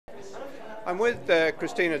I'm with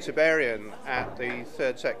Christina Tiberian at the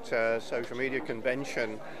Third Sector Social Media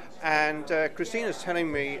Convention, and Christina's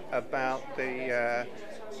telling me about the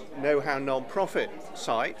Know How non-profit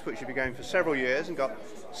site, which you've been going for several years and got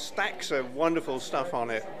stacks of wonderful stuff on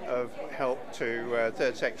it of help to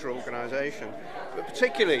third sector organisation, but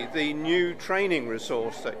particularly the new training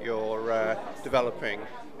resource that you're developing.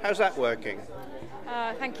 How's that working?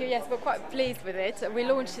 Thank you. Yes, we're quite pleased with it. We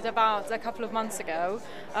launched it about a couple of months ago.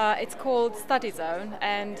 It's called Study Zone,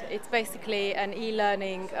 and it's basically an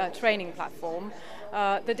e-learning training platform.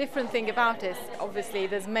 The different thing about it, obviously,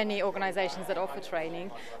 there's many organisations that offer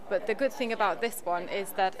training, but the good thing about this one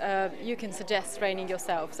is that you can suggest training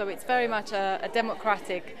yourself. So it's very much a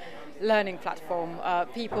democratic learning platform.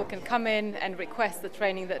 People can come in and request the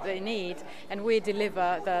training that they need, and we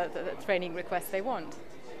deliver the training requests they want.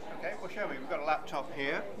 Okay, well, show me. We've got a laptop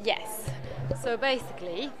here. Yes. So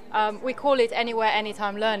basically, we call it Anywhere,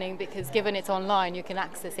 Anytime Learning because given it's online, you can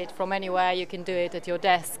access it from anywhere. You can do it at your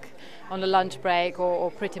desk, on a lunch break,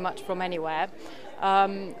 or pretty much from anywhere.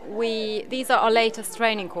 These are our latest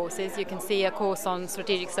training courses. You can see a course on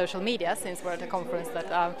strategic social media, since we're at a conference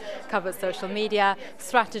that covers social media,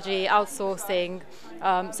 strategy, outsourcing.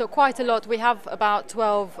 So quite a lot. We have about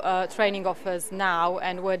 12 training offers now,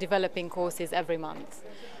 and we're developing courses every month.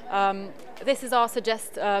 This is our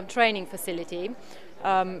Suggest training facility.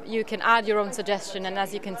 You can add your own suggestion, and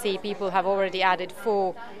as you can see, people have already added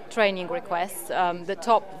 4 training requests. The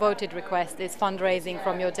top voted request is fundraising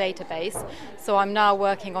from your database. So I'm now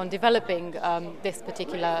working on developing this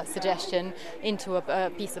particular suggestion into a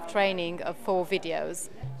piece of training of 4 videos.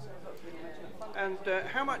 And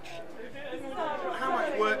how much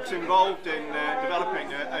work's involved in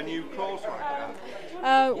developing a new course like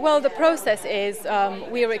that? Well, the process is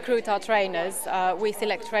we recruit our trainers. We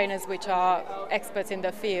select trainers which are experts in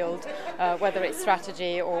their field, whether it's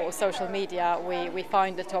strategy or social media. We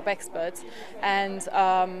find the top experts, and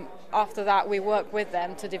after that we work with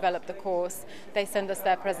them to develop the course. They send us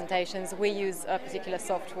their presentations. We use a particular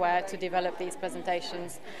software to develop these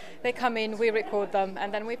presentations. They come in, we record them,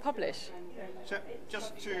 and then we publish. So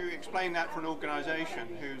just to explain that for an organisation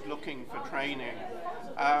who's looking for training,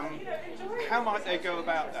 how might they go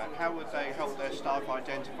about that? How would they help their staff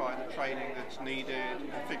identify the training that's needed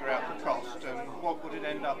and figure out the cost, and what would it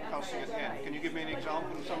end up costing at the end? Can you give me an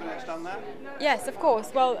example of somebody that's done that? Yes, of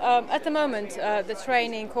course. Well, at the moment, the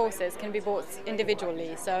training courses can be bought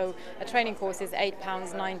individually. So a training course is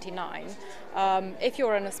 £8.99. If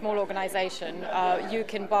you're in a small organisation, you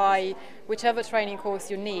can buy whichever training course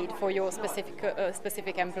you need for your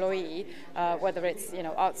specific employee, whether it's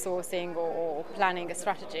outsourcing or planning a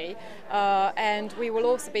strategy. And we will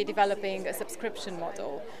also be developing a subscription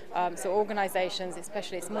model. So organisations,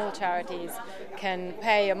 especially small charities, can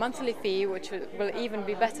pay a monthly fee, which will even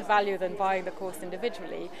be better value than buying the course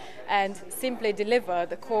individually, and simply deliver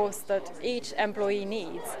the course that each employee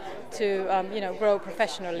needs to grow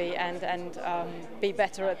professionally and be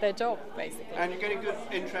better at their job, basically. And you're getting good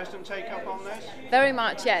interest and take-up on this? Very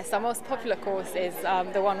much, yes. Our most popular course is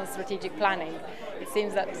the one on strategic planning. It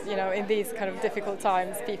seems that in these kind of difficult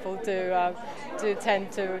times, people do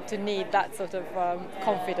tend to need that sort of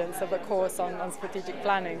confidence of a course on strategic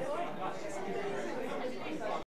planning.